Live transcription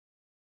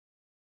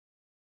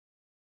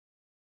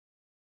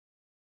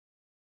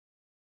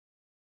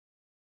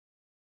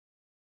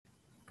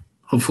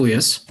Hopefully,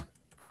 yes.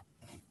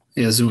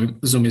 Yeah,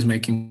 Zoom is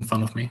making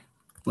fun of me,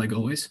 like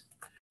always.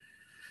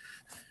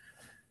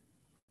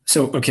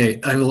 So,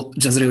 okay, I will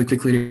just really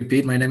quickly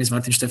repeat. My name is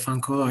Martin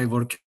Stefanko. I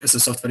work as a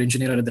software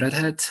engineer at Red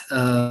Hat,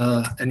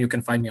 and you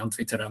can find me on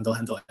Twitter under the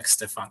handle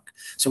xstefank.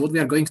 So what we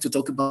are going to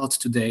talk about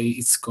today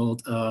is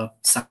called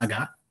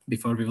saga,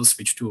 before we will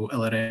switch to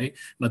LRA.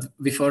 But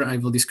before I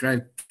will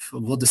describe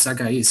what the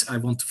saga is, I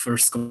want to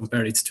first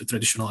compare it to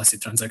traditional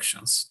ACID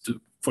transactions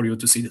for you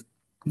to see the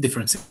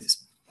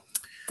differences.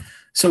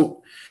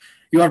 So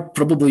you are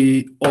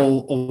probably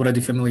all already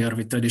familiar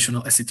with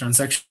traditional ACID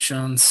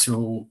transactions,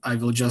 so I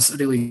will just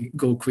really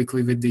go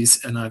quickly with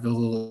this, and I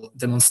will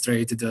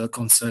demonstrate the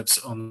concepts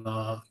on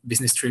a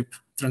business trip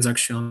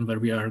transaction where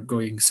we are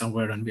going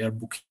somewhere and we are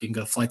booking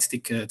a flight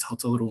ticket,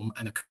 hotel room,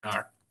 and a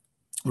car,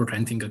 or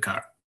renting a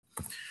car.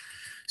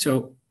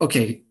 So,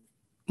 okay,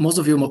 most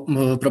of you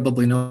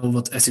probably know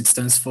what ACID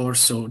stands for,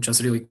 so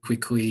just really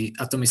quickly,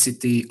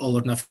 atomicity, all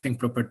or nothing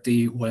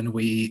property, when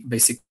we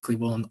basically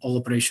want all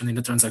operation in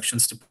the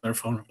transactions to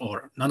perform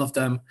or none of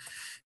them.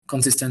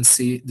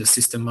 Consistency, the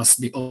system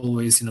must be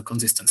always in a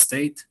consistent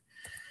state.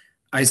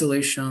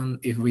 Isolation,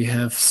 if we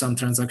have some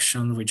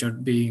transactions which are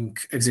being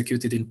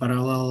executed in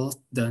parallel,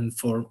 then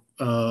for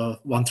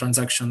one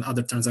transaction,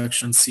 other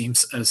transaction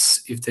seems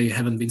as if they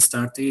haven't been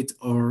started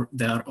or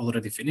they are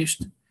already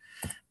finished.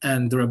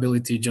 And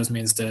durability just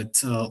means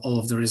that all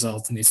of the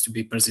result needs to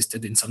be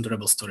persisted in some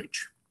durable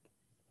storage.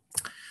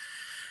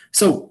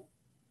 So,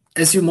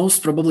 as you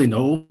most probably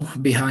know,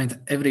 behind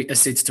every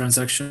ACID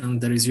transaction,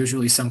 there is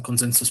usually some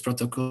consensus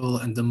protocol,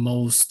 and the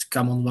most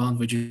common one,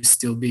 which is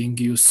still being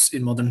used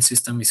in modern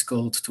system, is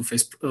called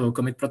two-phase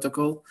commit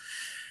protocol.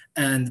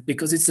 And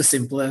because it's the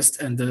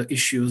simplest and the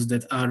issues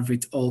that are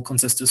with all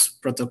consensus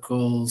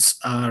protocols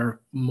are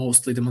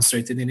mostly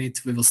demonstrated in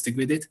it, we will stick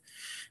with it.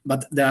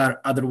 But there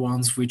are other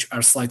ones which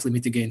are slightly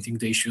mitigating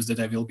the issues that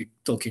I will be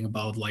talking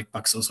about, like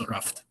Paxos or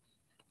Raft.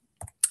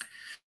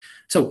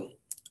 So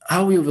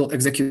how you will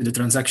execute the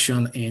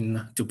transaction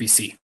in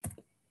 2PC?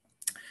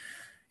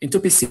 In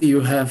 2PC,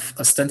 you have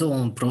a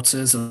standalone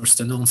process or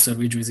standalone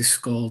service which is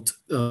called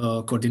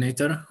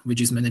coordinator,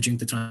 which is managing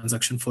the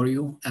transaction for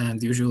you.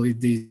 And usually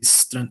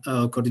this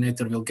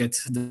coordinator will get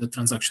the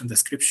transaction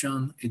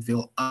description. It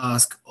will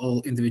ask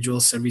all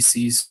individual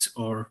services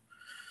or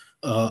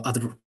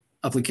other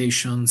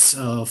applications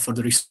for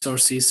the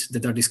resources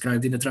that are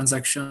described in the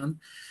transaction.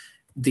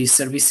 The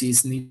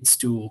services needs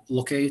to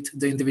locate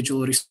the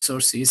individual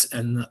resources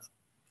and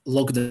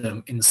log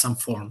them in some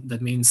form.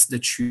 That means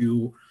that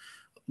you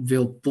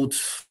will put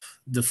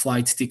the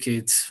flight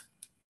ticket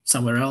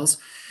somewhere else,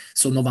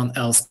 so no one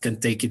else can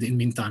take it in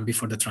meantime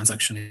before the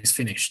transaction is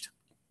finished.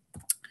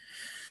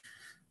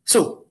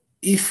 So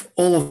if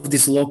all of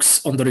these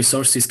logs on the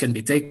resources can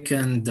be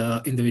taken,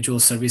 the individual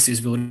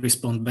services will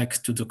respond back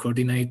to the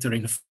coordinator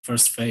in the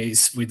first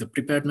phase with a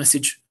prepared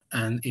message.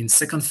 And in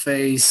second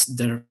phase,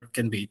 there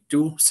can be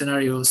two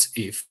scenarios.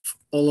 If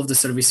all of the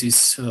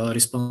services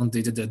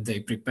responded that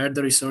they prepared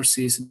the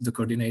resources, the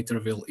coordinator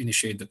will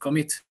initiate the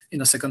commit.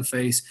 In a second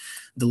phase,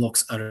 the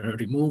logs are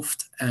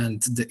removed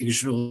and the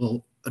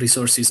usual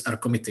resources are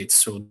committed.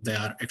 So they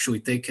are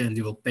actually taken,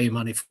 you will pay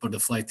money for the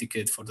flight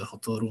ticket, for the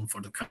hotel room,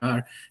 for the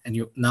car, and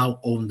you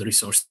now own the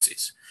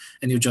resources.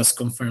 And you just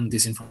confirm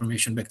this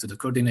information back to the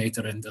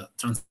coordinator and the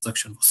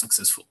transaction was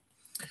successful.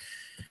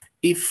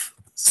 If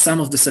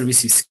some of the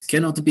services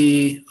cannot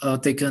be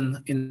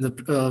taken in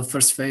the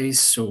first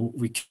phase, so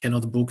we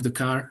cannot book the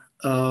car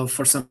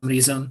for some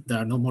reason, there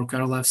are no more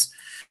car left,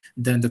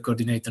 then the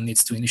coordinator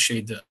needs to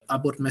initiate the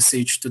abort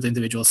message to the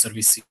individual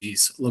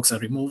services, logs are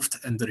removed,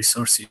 and the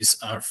resources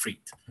are freed.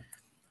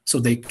 So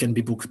they can be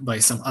booked by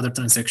some other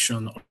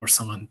transaction or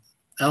someone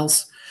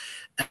else.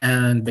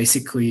 And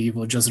basically,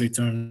 we'll just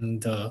return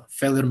the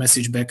failure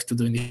message back to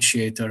the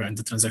initiator, and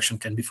the transaction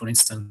can be, for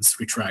instance,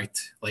 retried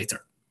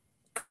later.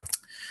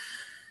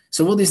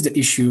 So what is the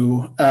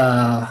issue?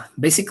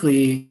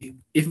 Basically,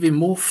 if we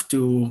move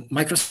to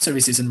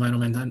microservices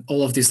environment, and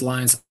all of these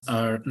lines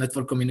are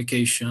network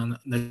communications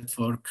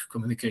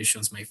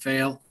may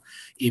fail,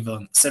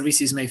 even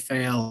services may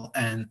fail.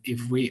 And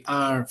if we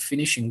are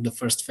finishing the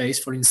first phase,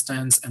 for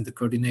instance, and the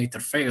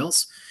coordinator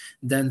fails,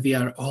 then we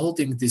are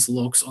holding these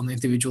logs on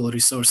individual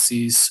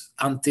resources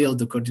until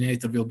the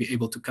coordinator will be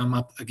able to come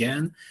up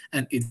again,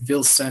 and it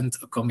will send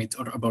a commit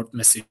or abort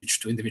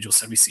message to individual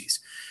services.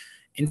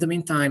 In the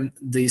meantime,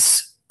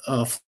 this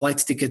flight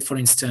ticket, for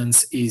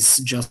instance, is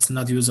just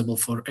not usable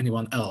for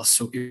anyone else.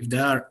 So if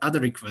there are other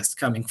requests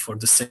coming for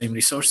the same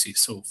resources,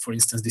 so for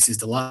instance, this is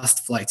the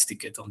last flight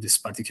ticket on this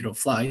particular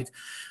flight,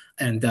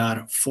 and there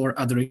are 4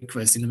 other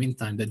requests in the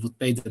meantime that would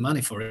pay the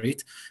money for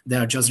it, they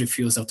are just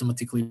refused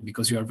automatically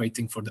because you are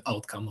waiting for the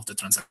outcome of the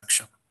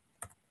transaction.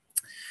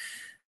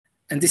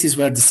 And this is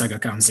where the saga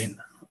comes in,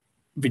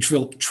 which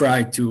will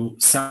try to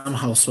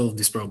somehow solve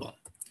this problem.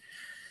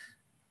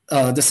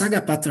 The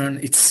saga pattern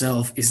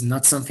itself is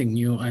not something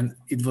new, and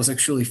it was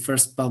actually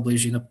first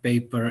published in a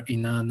paper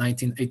in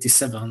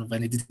 1987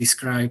 when it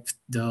described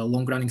the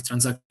long-running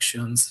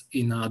transactions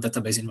in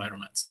database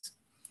environments.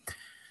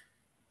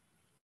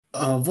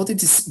 What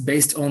it is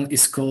based on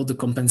is called the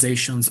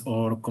compensations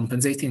or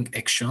compensating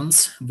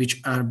actions,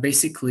 which are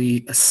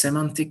basically a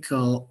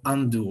semantical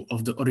undo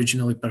of the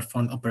originally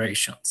performed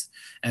operations.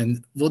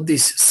 And what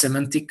this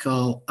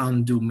semantical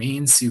undo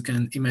means, you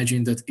can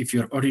imagine that if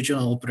your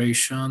original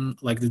operation,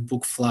 like the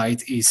book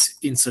flight, is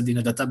inserted in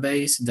a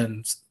database,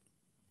 then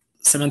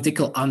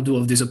semantical undo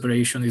of this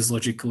operation is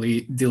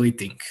logically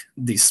deleting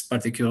this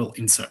particular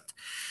insert.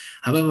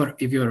 However,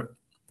 if your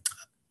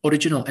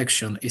original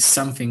action is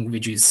something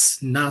which is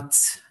not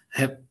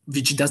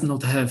which does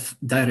not have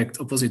direct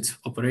opposite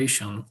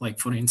operation, like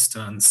for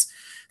instance,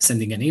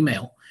 sending an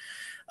email,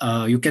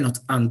 you cannot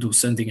undo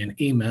sending an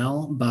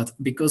email, but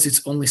because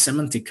it's only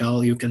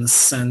semantical, you can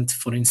send,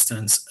 for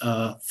instance,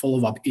 a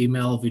follow-up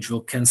email which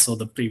will cancel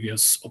the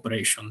previous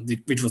operation,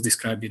 which was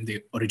described in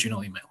the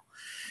original email.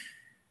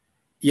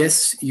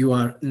 Yes, you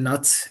are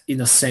not in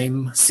the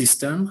same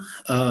system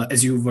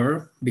as you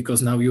were,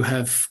 because now you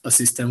have a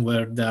system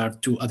where there are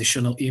 2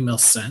 additional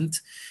emails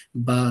sent,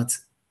 but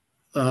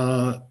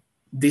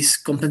these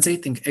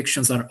compensating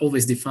actions are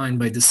always defined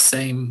by the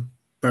same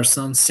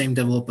person, same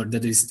developer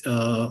that is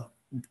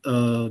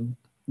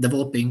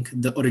developing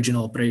the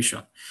original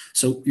operation.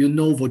 So you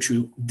know what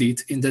you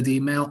did in that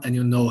email and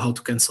you know how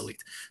to cancel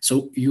it.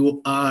 So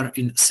you are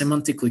in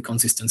semantically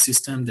consistent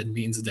system. That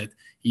means that,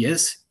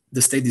 yes,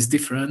 the state is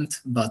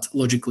different, but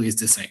logically it's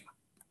the same.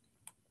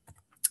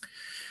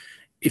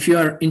 If you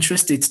are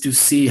interested to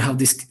see how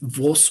this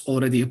was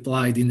already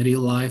applied in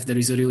real life, there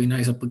is a really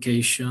nice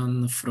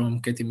application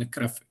from Katie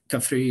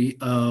McCaffrey,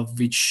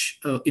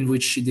 in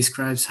which she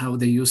describes how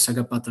they use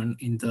saga pattern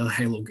in the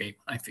Halo game,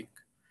 I think.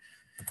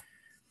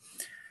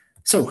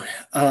 So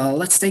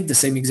let's take the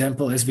same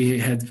example as we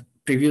had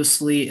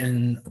previously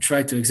and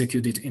try to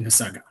execute it in a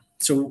saga.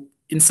 So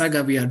in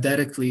saga, we are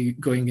directly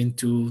going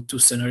into 2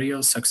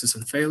 scenarios, success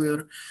and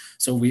failure.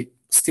 So we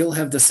still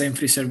have the same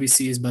 3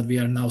 services, but we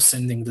are now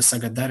sending the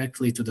saga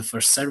directly to the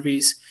first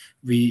service.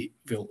 We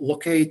will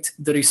locate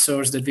the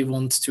resource that we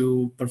want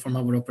to perform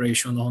our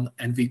operation on,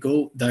 and we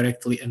go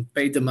directly and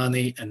pay the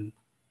money and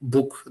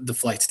book the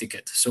flight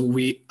ticket. So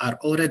we are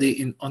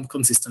already in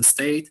inconsistent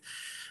state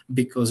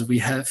because we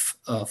have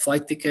a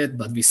flight ticket,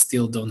 but we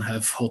still don't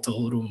have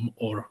hotel room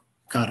or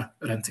car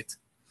rented.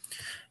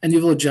 And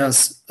you will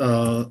just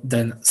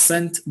then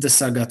send the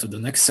saga to the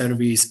next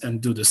service and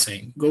do the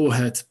same. Go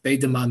ahead, pay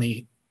the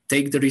money,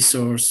 take the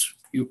resource.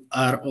 You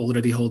are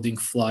already holding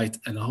flight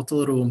and a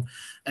hotel room,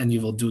 and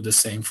you will do the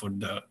same for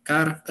the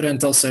car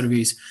rental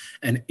service.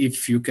 And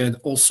if you can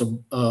also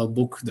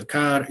book the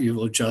car, you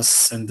will just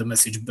send the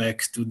message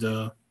back to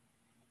the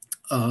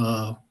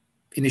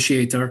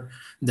initiator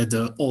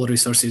that all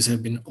resources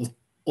have been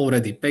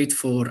already paid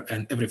for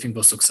and everything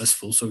was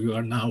successful. So you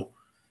are now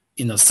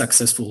in a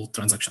successful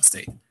transaction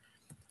state.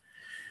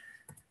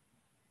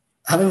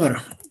 However,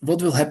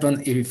 what will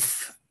happen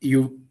if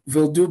you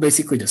will do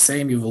basically the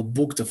same? You will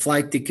book the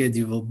flight ticket,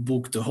 you will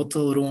book the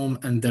hotel room,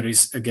 and there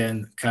is,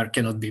 again, car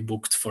cannot be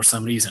booked for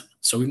some reason.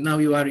 So now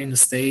you are in a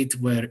state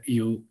where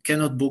you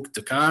cannot book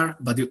the car,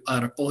 but you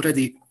are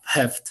already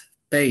have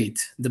paid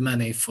the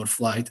money for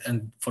flight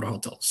and for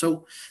hotel.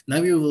 So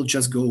now you will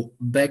just go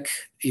back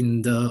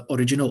in the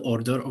original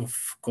order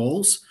of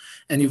calls,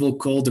 and you will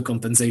call the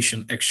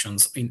compensation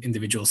actions in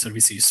individual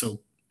services. So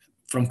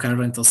from car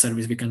rental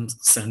service, we can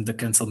send the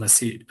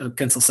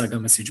cancel saga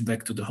message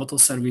back to the hotel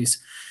service,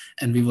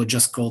 and we will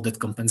just call that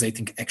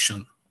compensating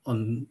action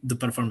on the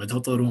performed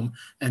hotel room.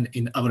 And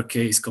in our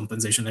case,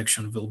 compensation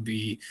action will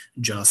be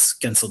just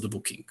cancel the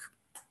booking.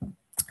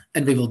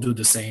 And we will do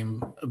the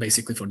same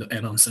basically for the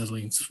add-on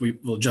links. We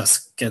will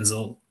just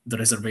cancel the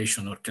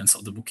reservation or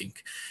cancel the booking,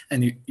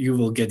 and you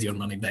will get your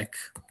money back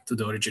to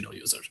the original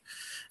user.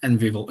 And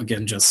we will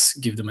again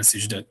just give the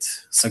message that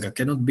saga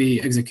cannot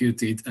be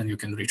executed and you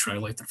can retry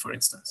later, for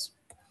instance.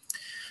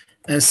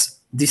 As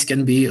this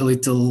can be a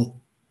little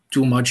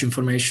too much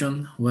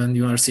information when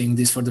you are seeing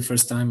this for the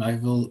first time, I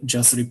will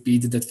just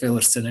repeat that failure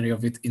scenario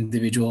with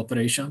individual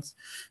operations.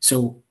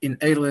 So in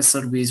airless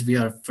service, we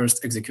are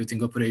first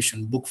executing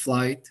operation book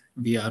flight.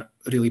 We are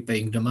really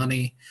paying the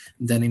money.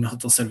 Then in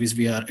hotel service,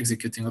 we are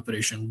executing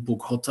operation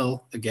book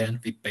hotel. Again,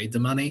 we paid the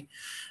money.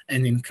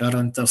 And in car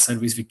rental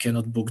service, we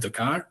cannot book the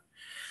car.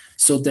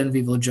 So then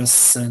we will just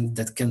send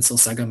that cancel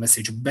saga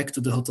message back to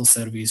the hotel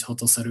service.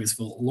 Hotel service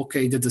will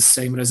locate the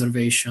same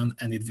reservation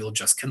and it will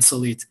just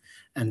cancel it.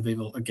 And we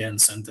will again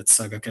send that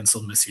saga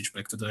cancel message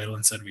back to the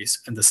airline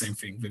service. And the same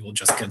thing, we will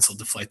just cancel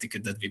the flight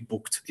ticket that we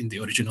booked in the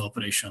original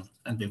operation,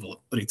 and we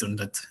will return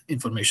that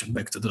information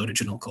back to the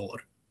original caller.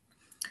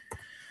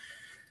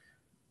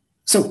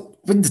 So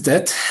with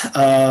that,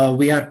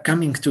 we are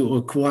coming to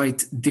a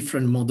quite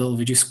different model,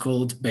 which is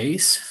called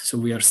base. So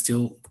we are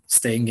still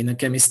staying in a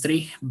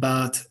chemistry,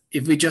 but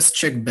if we just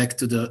check back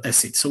to the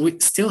acid, so we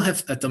still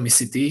have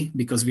atomicity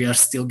because we are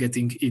still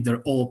getting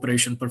either all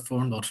operation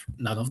performed or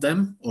none of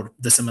them, or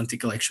the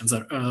semantical actions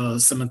are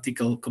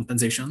semantical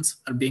compensations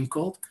are being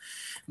called.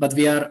 But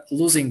we are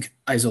losing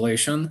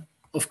isolation,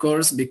 of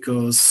course,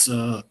 because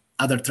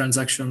other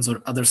transactions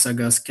or other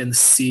sagas can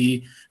see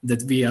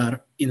that we are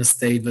in a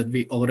state that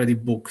we already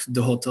booked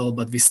the hotel,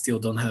 but we still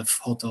don't have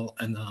hotel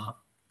and a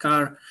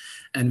car.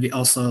 And we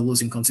also are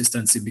losing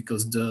consistency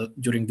because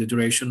during the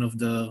duration of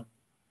the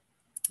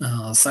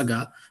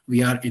saga,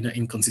 we are in an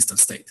inconsistent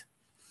state.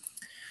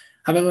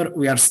 However,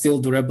 we are still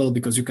durable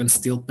because you can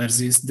still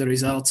persist the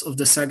results of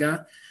the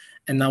saga.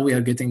 And now we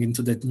are getting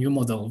into that new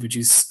model, which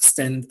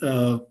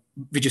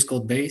is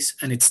called base,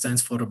 and it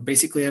stands for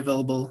basically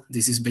available.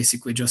 This is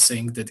basically just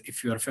saying that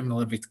if you are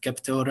familiar with CAP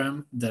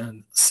theorem,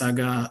 then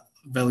saga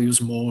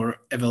values more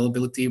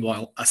availability,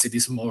 while ACID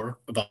is more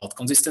about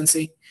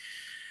consistency.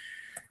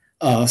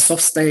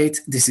 Soft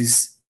state, this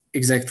is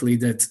exactly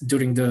that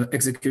during the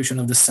execution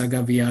of the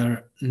saga, we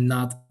are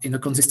not in a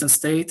consistent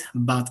state,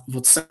 but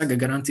what saga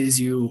guarantees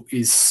you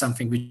is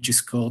something which is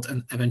called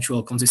an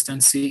eventual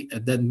consistency.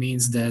 That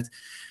means that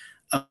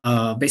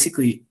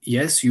basically,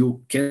 yes,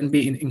 you can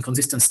be in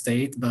inconsistent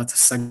state, but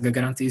saga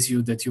guarantees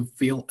you that you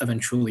will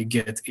eventually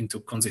get into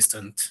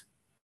consistent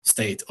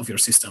state of your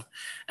system.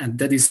 And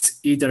that is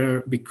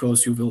either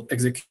because you will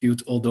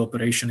execute all the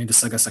operation in the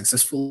saga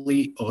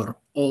successfully, or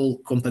all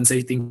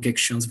compensating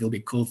actions will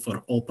be called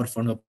for all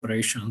performed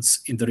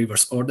operations in the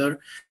reverse order,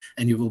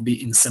 and you will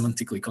be in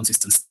semantically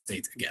consistent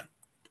state again.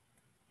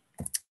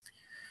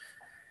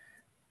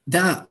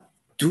 There are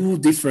two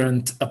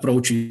different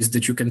approaches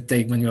that you can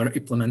take when you are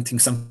implementing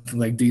something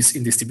like this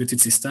in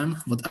distributed system.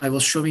 What I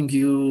was showing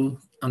you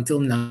until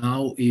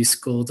now is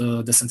called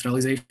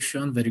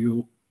decentralization, where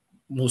you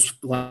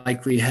most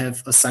likely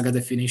have a saga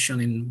definition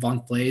in one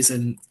place,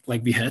 and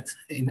like we had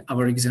in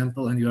our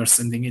example, and you are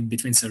sending it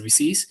between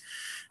services.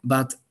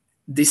 But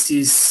this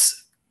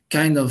is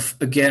kind of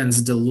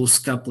against the loose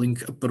coupling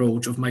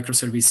approach of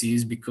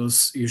microservices,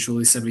 because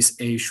usually service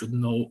A should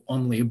know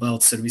only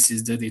about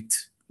services that it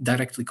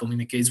directly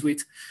communicates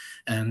with,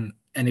 and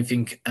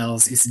anything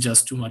else is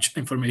just too much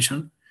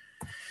information.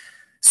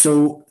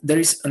 So there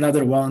is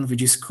another one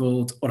which is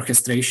called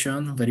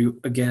orchestration, where you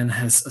again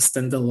has a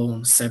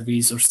standalone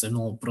service or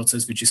standalone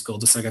process which is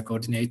called the saga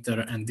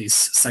coordinator, and this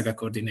saga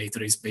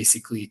coordinator is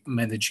basically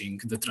managing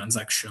the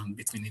transaction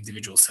between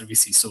individual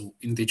services. So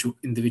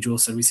individual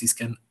services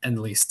can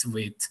enlist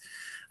with,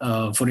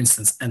 for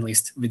instance,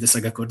 enlist with the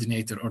saga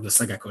coordinator, or the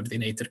saga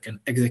coordinator can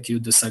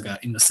execute the saga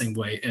in the same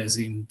way as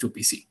in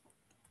 2PC.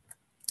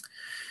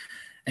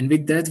 And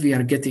with that, we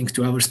are getting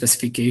to our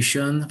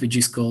specification, which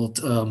is called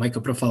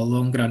MicroProfile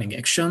long-running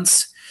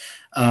actions.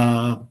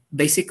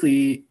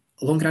 Basically,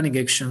 long-running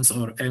actions,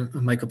 or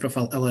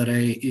MicroProfile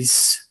LRA,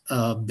 is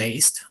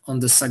based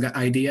on the saga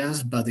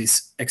ideas, but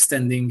is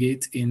extending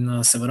it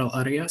in several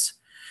areas.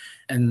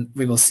 And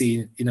we will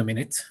see in a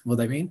minute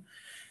what I mean.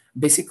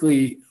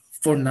 Basically,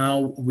 for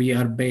now, we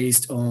are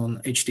based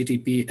on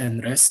HTTP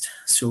and REST,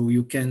 so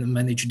you can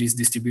manage this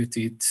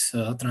distributed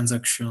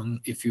transaction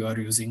if you are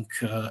using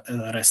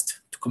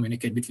REST to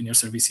communicate between your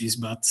services,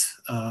 but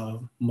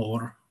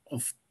more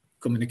of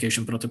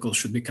communication protocol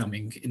should be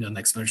coming in the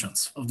next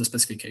versions of the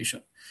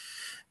specification.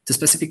 The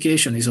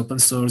specification is open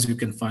source. You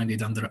can find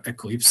it under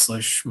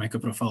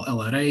eclipse/microprofile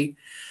LRA.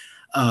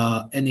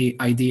 Any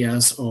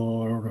ideas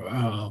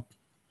or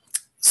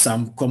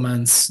some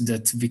comments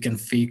that we can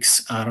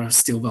fix are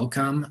still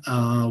welcome.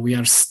 We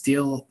are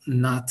still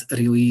not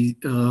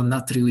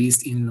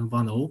released in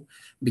 1.0,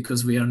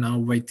 because we are now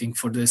waiting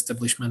for the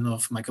establishment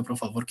of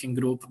MicroProfile working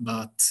group,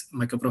 but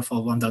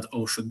MicroProfile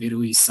 1.0 should be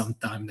released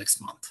sometime next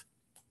month.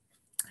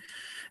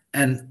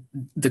 And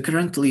the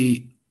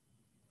currently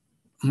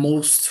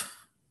most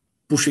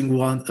pushed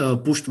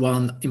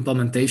one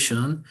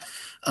implementation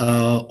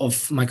of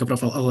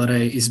MicroProfile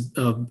LRA is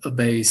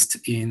based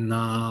in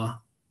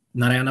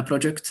Narayana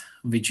project,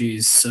 which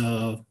is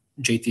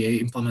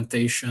JTA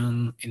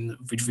implementation in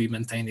which we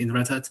maintain in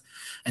Red Hat,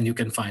 and you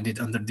can find it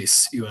under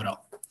this URL.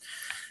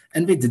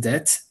 And with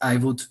that, I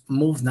would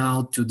move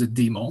now to the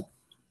demo,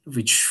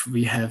 which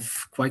we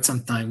have quite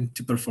some time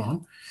to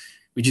perform,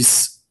 which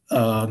is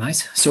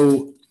nice.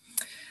 So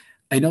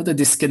I know that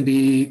this can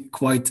be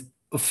quite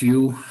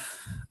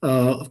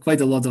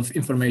a lot of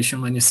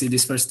information when you see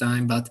this first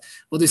time, but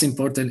what is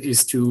important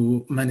is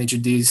to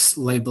manage these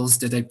labels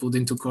that I put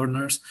into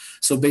corners.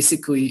 So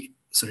basically,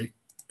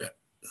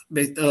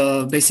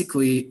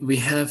 basically we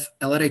have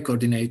LRA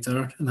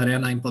coordinator.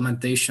 Narayana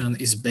implementation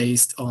is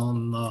based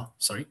on,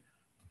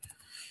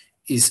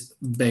 is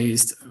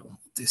based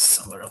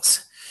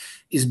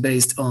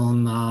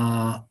on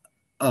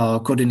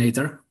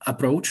coordinator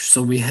approach.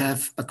 So we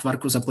have a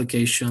Quarkus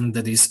application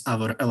that is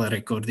our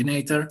LRA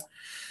coordinator.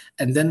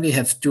 And then we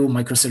have two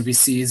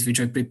microservices which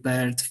I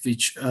prepared,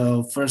 which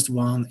first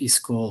one is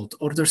called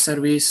order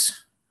service.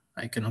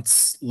 I cannot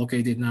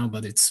locate it now,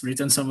 but it's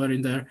written somewhere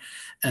in there.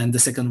 And the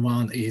second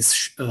one is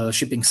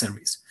shipping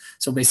service.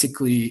 So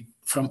basically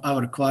from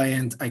our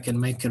client, I can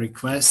make a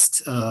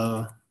request,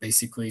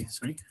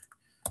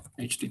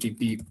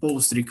 HTTP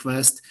post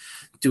request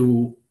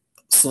to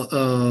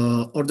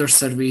order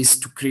service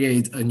to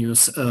create a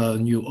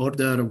new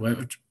order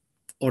where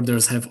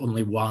orders have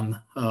only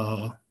one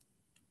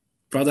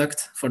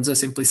product for the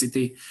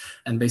simplicity.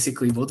 And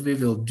basically what we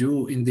will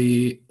do in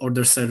the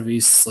order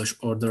service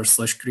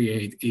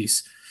 /order/create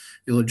is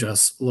we'll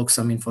just log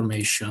some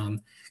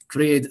information,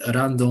 create a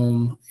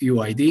random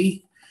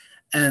UID,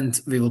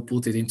 and we will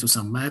put it into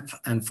some map,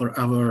 and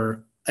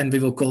we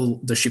will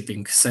call the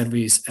shipping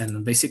service.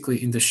 And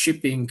basically in the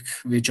shipping,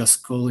 we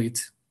just call it.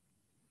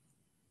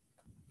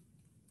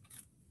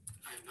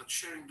 I'm not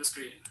sharing the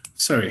screen.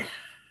 Sorry.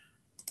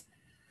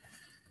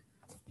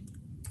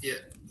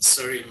 Yeah,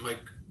 sorry, my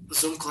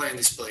Zoom client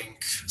is playing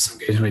some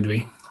games with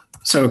me.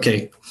 So,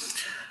 okay.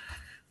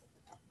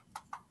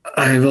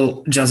 I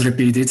will just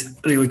repeat it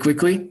really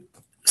quickly.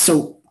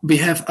 So we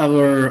have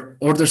our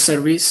order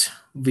service,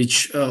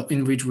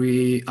 in which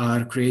we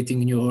are creating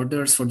new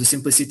orders. For the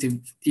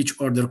simplicity, each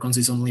order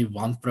consists only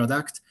one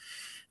product.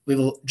 We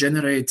will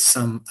generate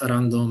some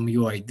random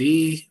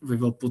UID. We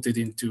will put it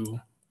into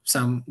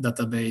some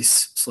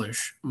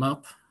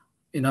database/map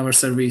in our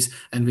service,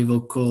 and we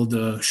will call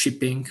the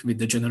shipping with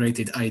the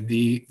generated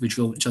ID, which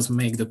will just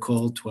make the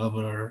call to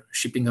our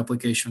shipping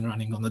application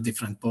running on a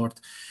different port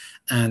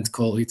and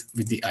call it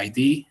with the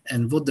ID.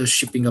 And what the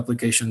shipping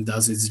application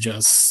does is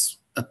just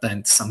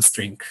append some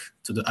string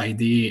to the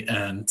ID,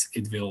 and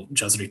it will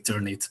just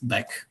return it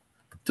back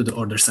to the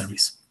order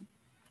service.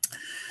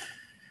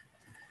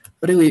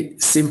 Really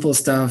simple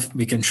stuff.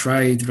 We can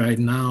try it right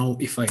now.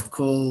 If I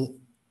call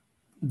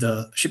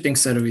the shipping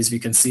service, we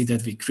can see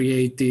that we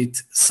created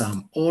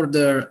some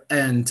order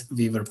and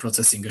we were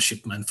processing a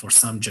shipment for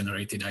some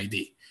generated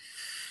ID.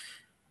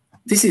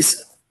 This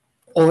is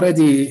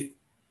already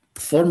a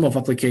form of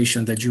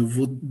application that you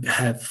would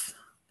have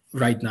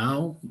right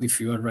now if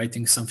you are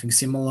writing something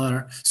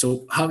similar.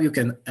 So how you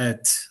can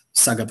add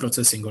saga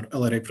processing or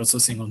LRA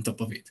processing on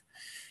top of it?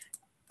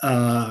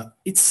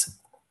 It's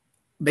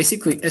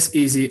basically as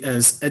easy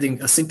as adding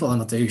a simple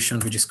annotation,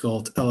 which is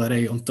called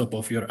LRA, on top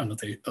of your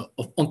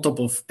on top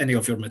of any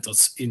of your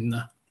methods in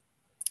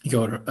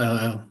your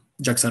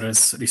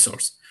JAX-RS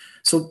resource.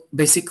 So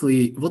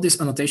basically, what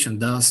this annotation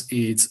does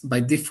is, by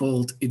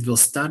default, it will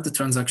start the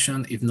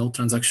transaction if no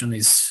transaction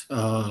is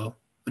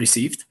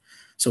received.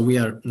 So we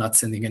are not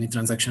sending any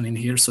transaction in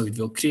here. So it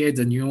will create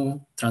a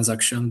new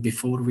transaction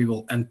before we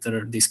will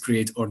enter this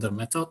create order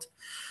method.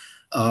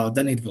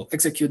 Then it will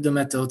execute the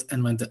method,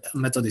 and when the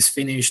method is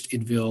finished,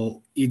 it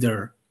will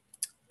either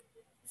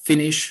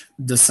finish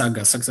the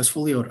saga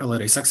successfully or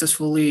LRA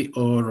successfully,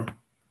 or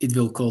it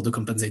will call the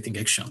compensating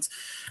actions.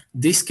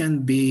 This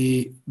can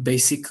be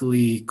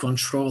basically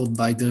controlled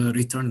by the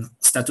return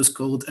status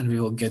code, and we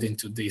will get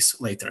into this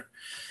later.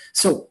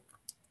 So,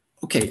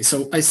 okay,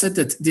 so I said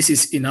that this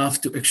is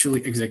enough to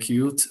actually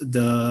execute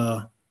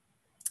the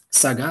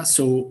saga.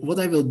 So what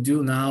I will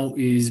do now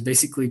is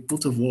basically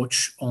put a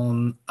watch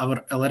on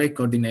our LRA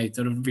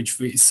coordinator, which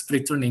is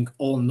returning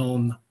all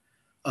known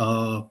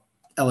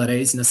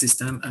LRAs in the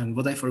system. And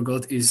what I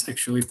forgot is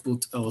actually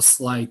put a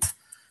slight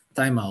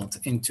timeout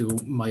into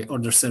my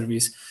order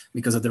service,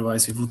 because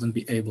otherwise we wouldn't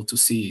be able to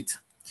see it.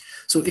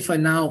 So if I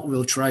now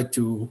will try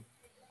to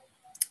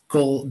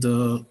call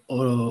the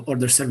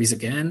order service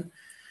again,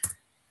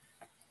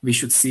 we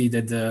should see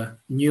that the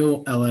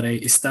new LRA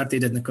is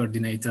started at the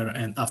coordinator,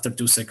 and after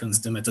 2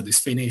 seconds, the method is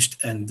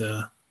finished and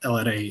the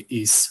LRA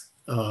is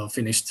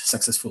finished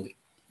successfully.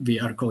 We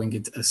are calling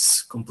it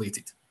as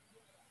completed.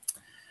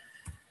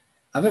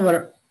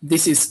 However,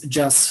 this is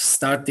just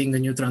starting a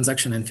new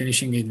transaction and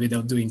finishing it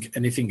without doing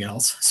anything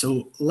else.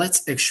 So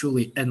let's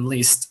actually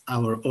enlist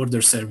our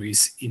order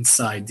service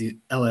inside the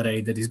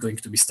LRA that is going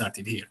to be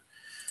started here.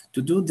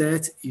 To do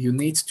that, you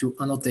need to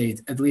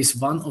annotate at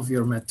least one of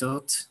your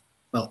methods.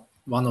 Well,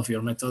 one of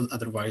your methods,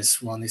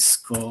 otherwise one is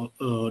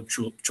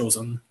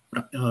chosen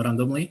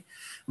randomly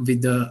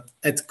with the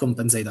add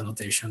compensate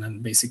annotation.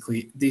 And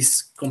basically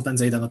this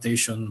compensate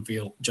annotation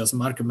will just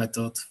mark a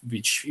method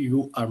which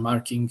you are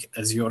marking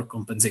as your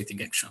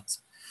compensating actions.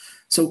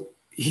 So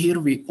here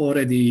we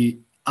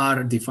already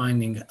are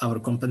defining our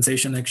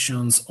compensation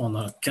actions on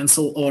a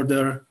cancel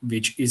order,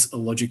 which is a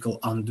logical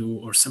undo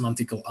or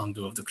semantical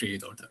undo of the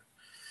create order.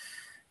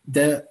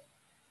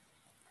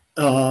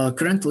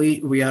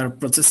 Currently, we are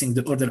processing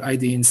the order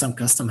ID in some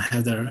custom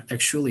header.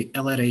 Actually,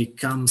 LRA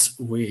comes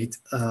with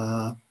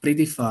a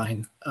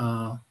predefined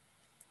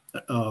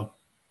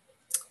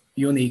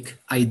unique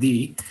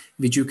ID,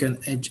 which you can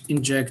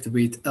inject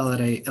with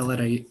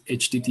LRA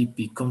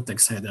HTTP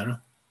context header,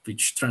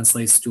 which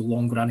translates to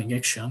long-running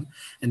action.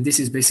 And this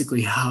is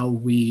basically how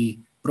we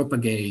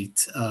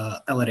propagate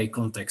LRA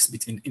context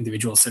between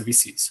individual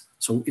services.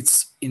 So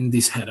it's in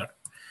this header.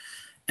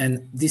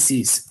 And this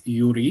is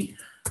URI.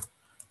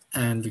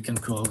 And we can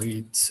call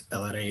it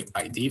LRA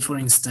ID, for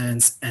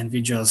instance, and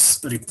we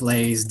just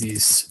replace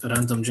this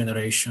random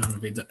generation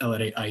with the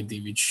LRA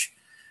ID, which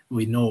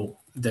we know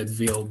that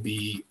will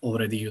be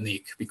already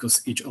unique,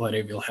 because each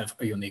LRA will have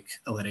a unique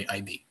LRA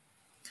ID.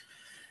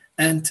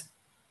 And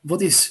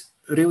what is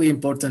really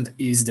important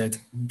is that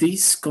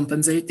these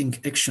compensating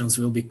actions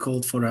will be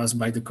called for us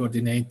by the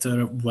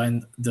coordinator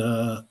when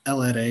the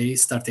LRA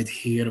started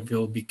here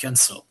will be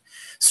canceled.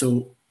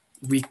 So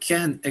we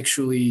can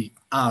actually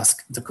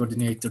ask the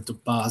coordinator to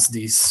pass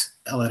this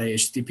LRA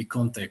HTTP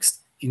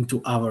context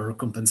into our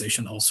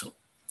compensation also.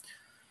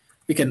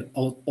 We can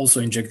also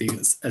inject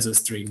this as a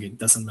string. It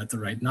doesn't matter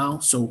right now.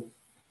 So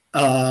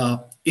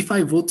if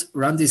I would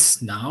run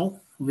this now,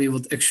 we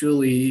would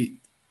actually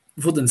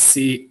wouldn't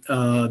see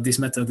this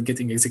method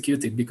getting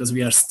executed because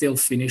we are still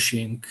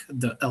finishing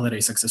the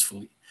LRA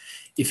successfully.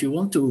 If you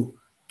want to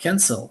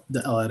cancel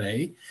the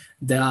LRA,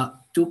 there are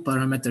two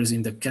parameters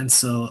in the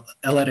cancel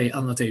LRA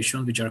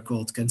annotation, which are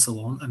called cancel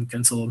on and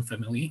cancel on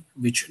family,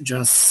 which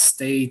just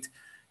state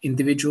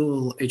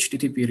individual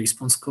HTTP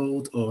response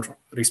code or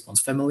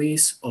response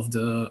families of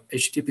the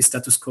HTTP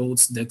status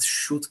codes that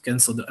should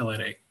cancel the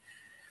LRA.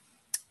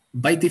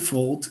 By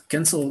default,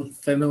 cancel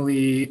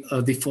family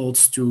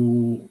defaults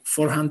to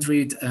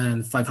 400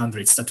 and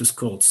 500 status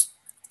codes.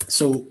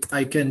 So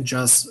I can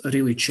just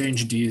really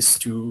change this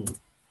to,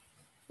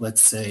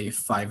 let's say,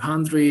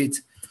 500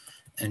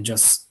 and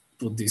just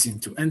put this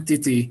into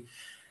entity.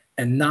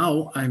 And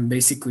now I'm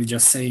basically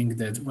just saying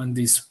that when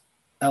this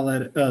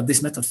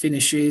method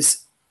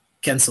finishes,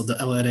 cancel the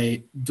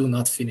LRA, do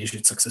not finish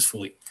it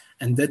successfully.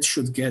 And that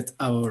should get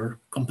our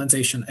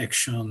compensation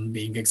action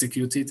being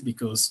executed,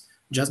 because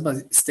just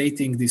by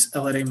stating this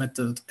LRA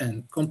method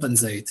and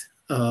compensate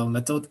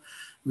method,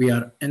 we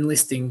are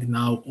enlisting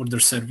now order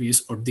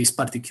service or this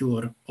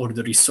particular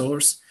order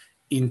resource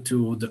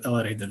into the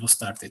LRA that was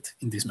started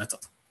in this method.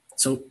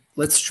 So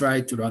let's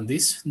try to run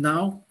this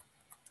now.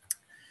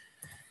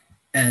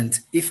 And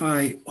if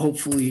I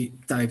hopefully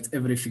typed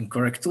everything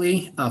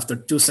correctly, after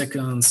 2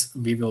 seconds,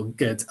 we will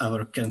get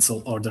our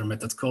cancel order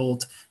method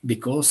called,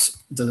 because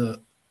the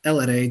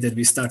LRA that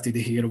we started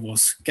here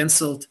was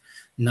canceled.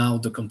 Now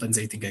the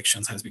compensating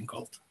actions has been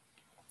called.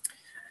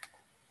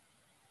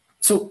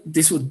 So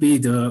this would be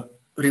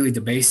really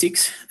the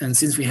basics. And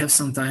since we have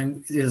some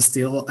time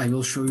still, I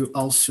will show you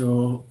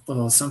also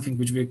something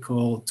which we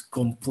call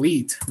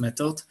complete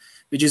method,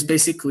 which is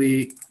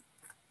basically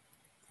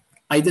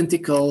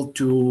identical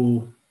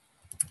to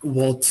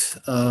what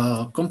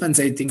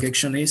compensating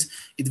action is.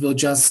 It will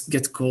just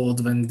get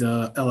called when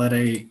the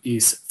LRA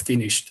is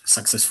finished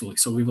successfully.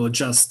 So we will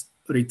just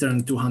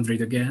return 200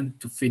 again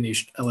to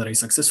finish LRA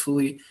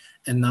successfully,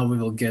 and now we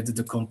will get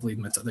the complete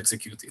method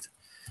executed.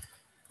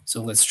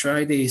 So let's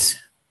try this.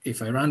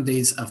 If I run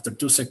this, after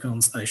 2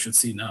 seconds, I should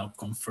see now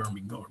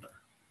confirming order,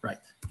 right?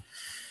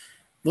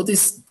 What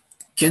this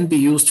can be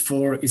used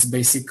for is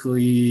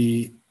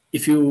basically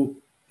if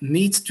you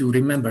need to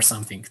remember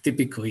something,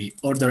 typically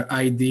order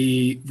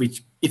ID,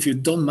 which if you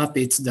don't map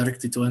it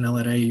directly to an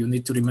LRA, you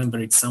need to remember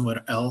it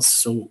somewhere else.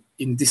 So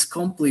in this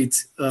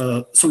complete,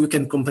 so you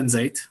can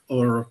compensate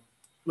or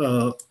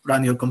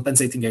run your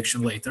compensating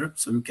action later.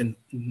 So you can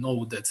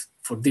know that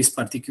for this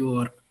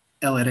particular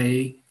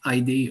LRA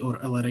ID or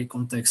LRA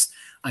context,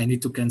 I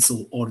need to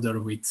cancel order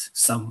with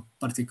some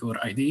particular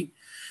ID.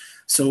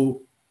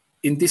 So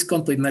in this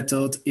complete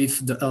method,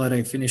 if the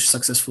LRA finished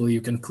successfully,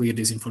 you can clear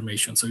this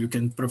information. So you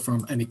can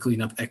perform any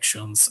cleanup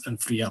actions and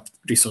free up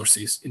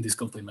resources in this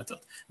complete method.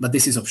 But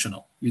this is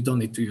optional. You don't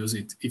need to use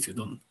it if you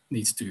don't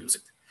need to use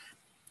it.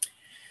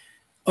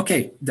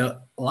 Okay,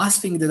 the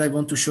last thing that I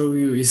want to show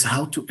you is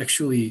how to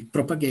actually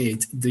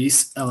propagate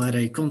this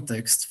LRA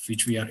context,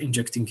 which we are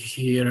injecting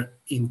here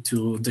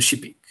into the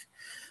shipping.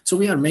 So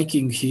we are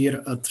making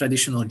here a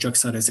traditional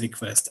JAX-RS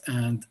request,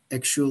 and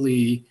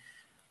actually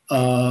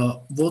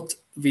what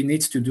we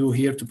need to do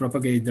here to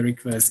propagate the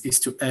request is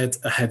to add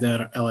a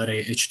header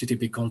LRA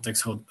HTTP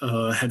context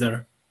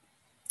header,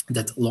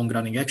 that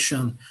long-running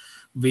action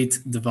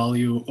with the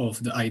value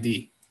of the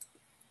ID.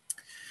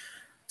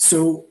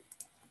 So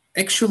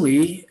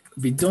actually,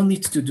 we don't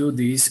need to do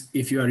this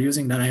if you are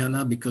using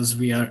Narayana, because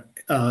we are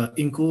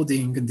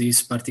including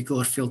this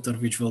particular filter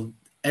which will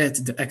add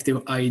the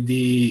active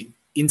ID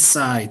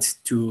inside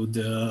to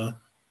the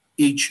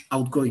each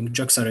outgoing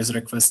JAX-RS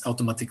request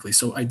automatically.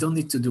 So I don't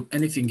need to do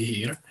anything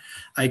here.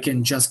 I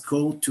can just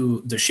go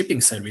to the shipping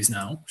service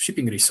now,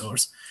 shipping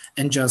resource,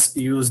 and just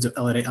use the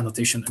LRA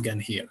annotation again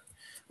here.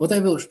 What I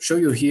will show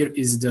you here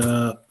is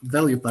the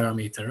value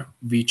parameter,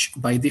 which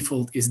by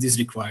default is this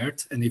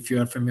required. And if you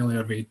are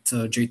familiar with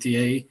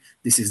JTA,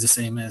 this is the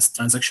same as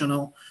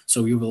transactional.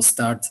 So you will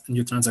start a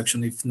new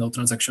transaction if no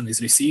transaction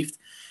is received.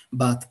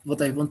 But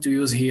what I want to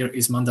use here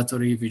is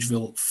mandatory, which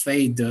will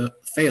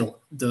fail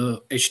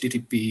the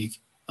HTTP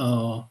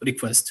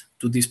request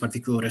to this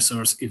particular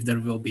resource if there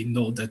will be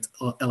no that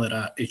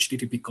LRA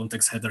HTTP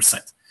context header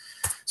set.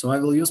 So I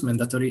will use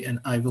mandatory, and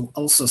I will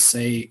also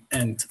say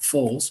and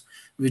false,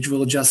 which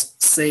will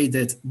just say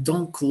that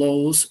don't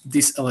close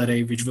this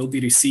LRA, which will be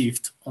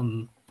received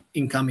on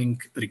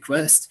incoming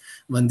request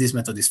when this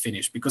method is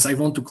finished, because I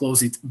want to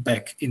close it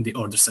back in the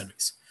order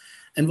service.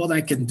 And what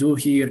I can do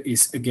here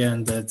is,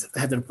 again, that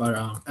header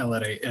para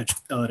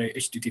LRA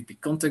HTTP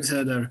context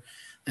header,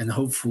 and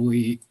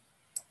hopefully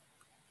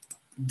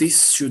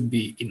this should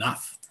be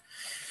enough.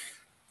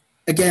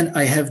 Again,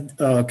 I have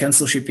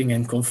cancel shipping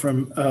and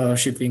confirm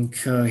shipping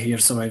here,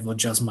 so I will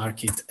just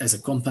mark it as a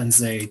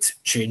compensate,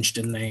 change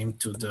the name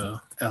to the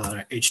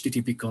LRA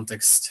HTTP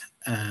context,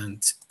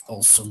 and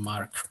also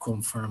mark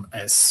confirm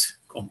as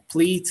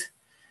complete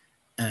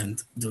and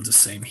do the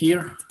same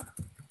here.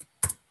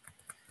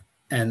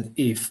 And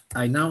if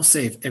I now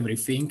save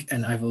everything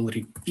and I will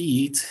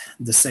repeat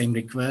the same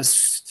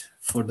request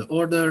for the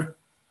order,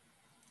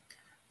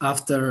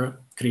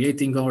 after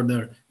creating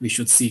order, we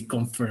should see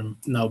confirm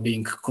now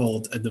being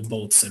called at the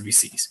both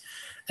services.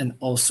 And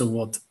also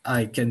what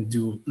I can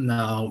do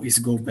now is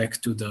go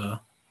back to the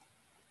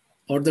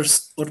order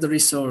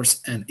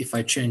resource. And if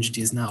I change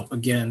this now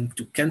again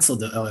to cancel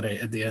the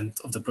LRA at the end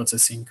of the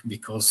processing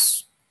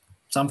because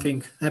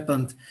something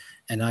happened,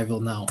 and I will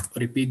now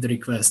repeat the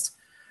request,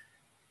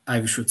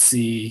 I should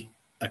see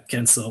a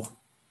cancel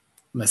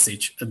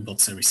message at both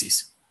services.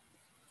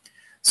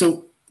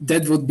 So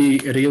that would be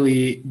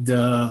really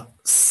the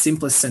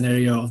simplest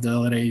scenario of the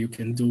LRA. You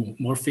can do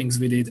more things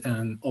with it,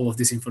 and all of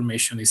this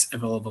information is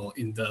available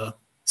in the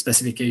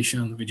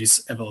specification, which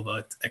is available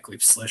at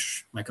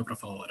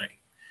Eclipse/MicroProfile LRA.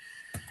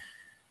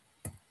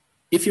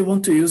 If you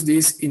want to use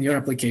this in your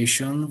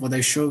application, what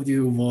I showed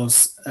you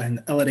was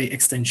an LRA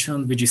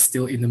extension, which is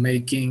still in the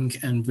making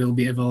and will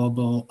be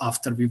available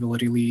after we will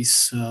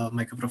release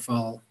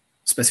MicroProfile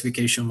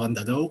specification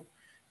 1.0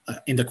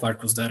 in the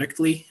Quarkus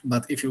directly.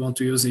 But if you want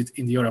to use it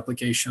in your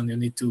application, you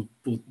need to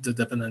put the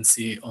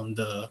dependency on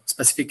the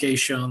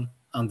specification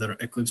under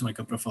Eclipse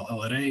MicroProfile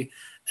LRA,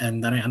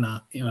 and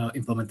Narayana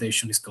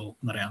implementation is called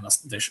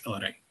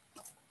Narayana-LRA.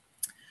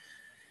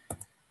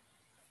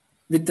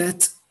 With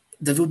that,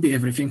 that will be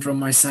everything from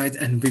my side,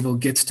 and we will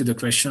get to the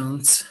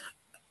questions.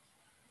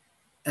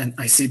 And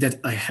I see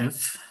that I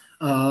have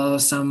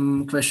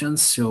some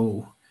questions.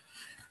 So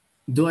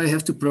do I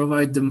have to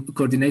provide the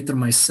coordinator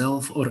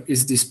myself, or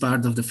is this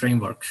part of the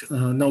framework?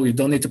 No, you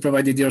don't need to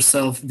provide it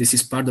yourself. This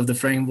is part of the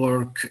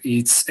framework.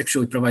 It's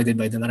actually provided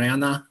by the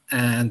Narayana,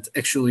 and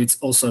actually it's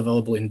also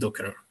available in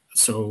Docker.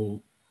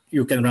 So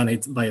you can run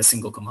it by a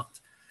single command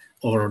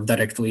or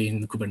directly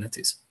in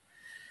Kubernetes.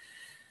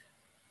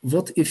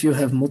 What if you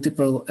have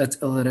multiple at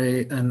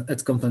LRA and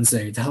at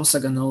compensate? How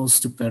Saga knows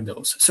to pair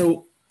those?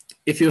 So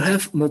if you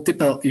have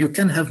multiple, you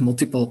can have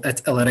multiple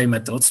at LRA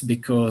methods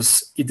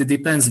because it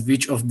depends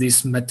which of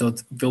these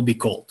method will be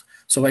called.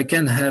 So I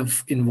can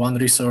have in one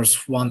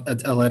resource one at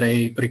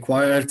LRA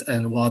required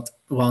and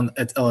one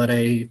at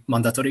LRA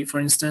mandatory, for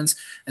instance.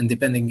 And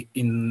depending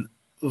in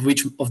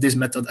which of these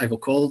method I will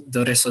call,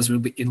 the resource will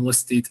be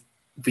enlisted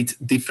with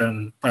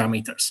different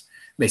parameters,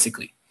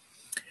 basically.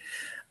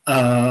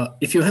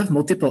 If you have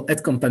multiple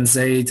at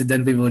compensate,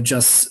 then we will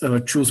just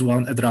choose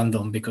one at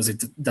random because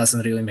it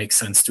doesn't really make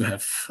sense to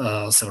have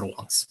several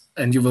ones.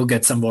 And you will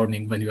get some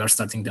warning when you are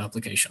starting the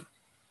application.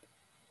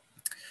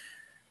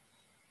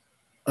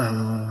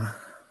 Are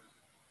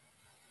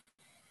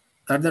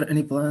there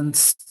any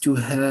plans to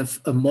have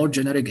a more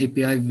generic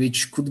API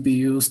which could be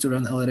used to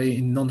run LRA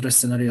in non-rest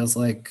scenarios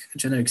like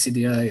generic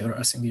CDI or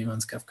async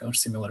events, Kafka, or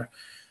similar?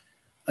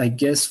 I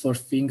guess for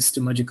things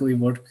to magically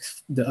work,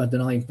 the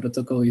underlying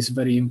protocol is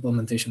very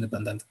implementation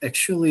dependent.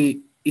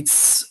 Actually,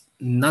 it's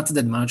not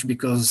that much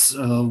because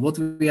what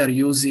we are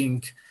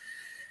using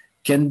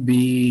can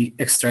be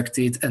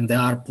extracted, and there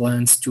are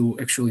plans to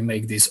actually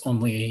make this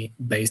only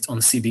based on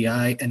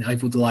CDI. And I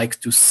would like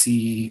to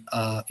see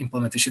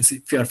implementations,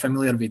 if you are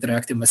familiar with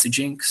reactive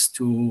messaging,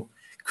 to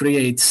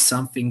create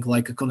something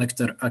like a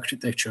connector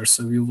architecture.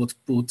 So you would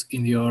put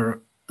in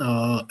your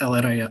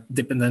LRA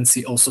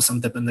dependency, also some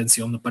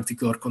dependency on a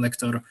particular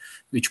connector,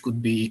 which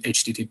could be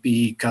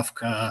HTTP,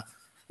 Kafka,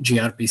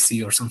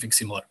 gRPC, or something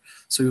similar.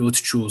 So you would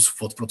choose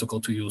what protocol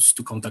to use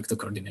to contact the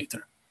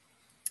coordinator.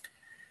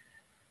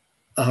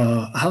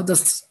 How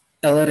does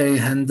LRA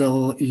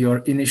handle your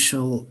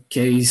initial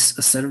case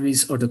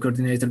service or the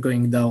coordinator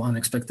going down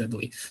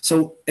unexpectedly?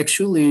 So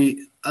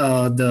actually,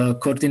 the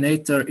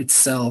coordinator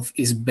itself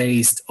is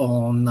based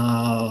on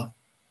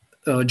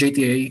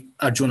JTA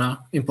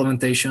Arjuna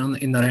implementation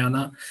in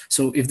Narayana.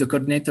 So if the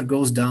coordinator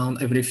goes down,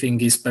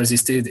 everything is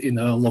persisted in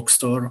a log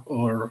store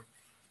or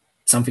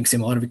something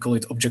similar. We call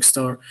it object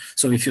store.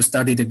 So if you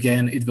start it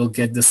again, it will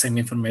get the same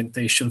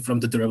information from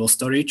the durable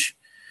storage.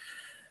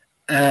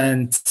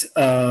 And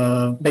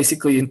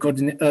basically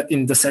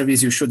in the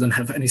service, you shouldn't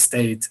have any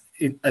state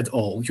at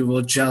all. You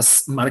will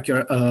just mark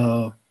your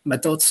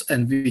methods,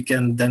 and we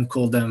can then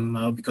call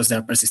them because they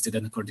are persisted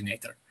in the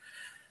coordinator.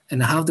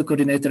 And how the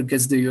coordinator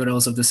gets the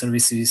URLs of the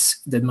services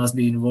that must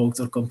be invoked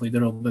or complete the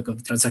rollback of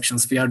the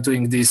transactions. We are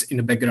doing this in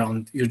the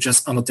background. You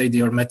just annotate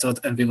your method,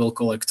 and we will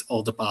collect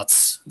all the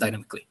paths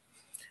dynamically.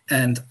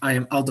 And I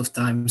am out of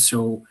time,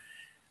 so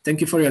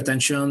thank you for your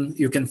attention.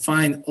 You can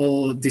find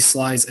all these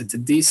slides at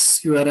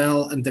this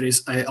URL, and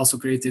I also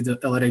created the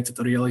LRA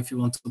tutorial if you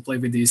want to play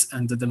with this,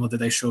 and the demo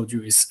that I showed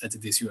you is at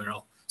this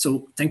URL.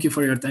 So thank you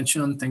for your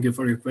attention. Thank you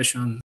for your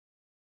question.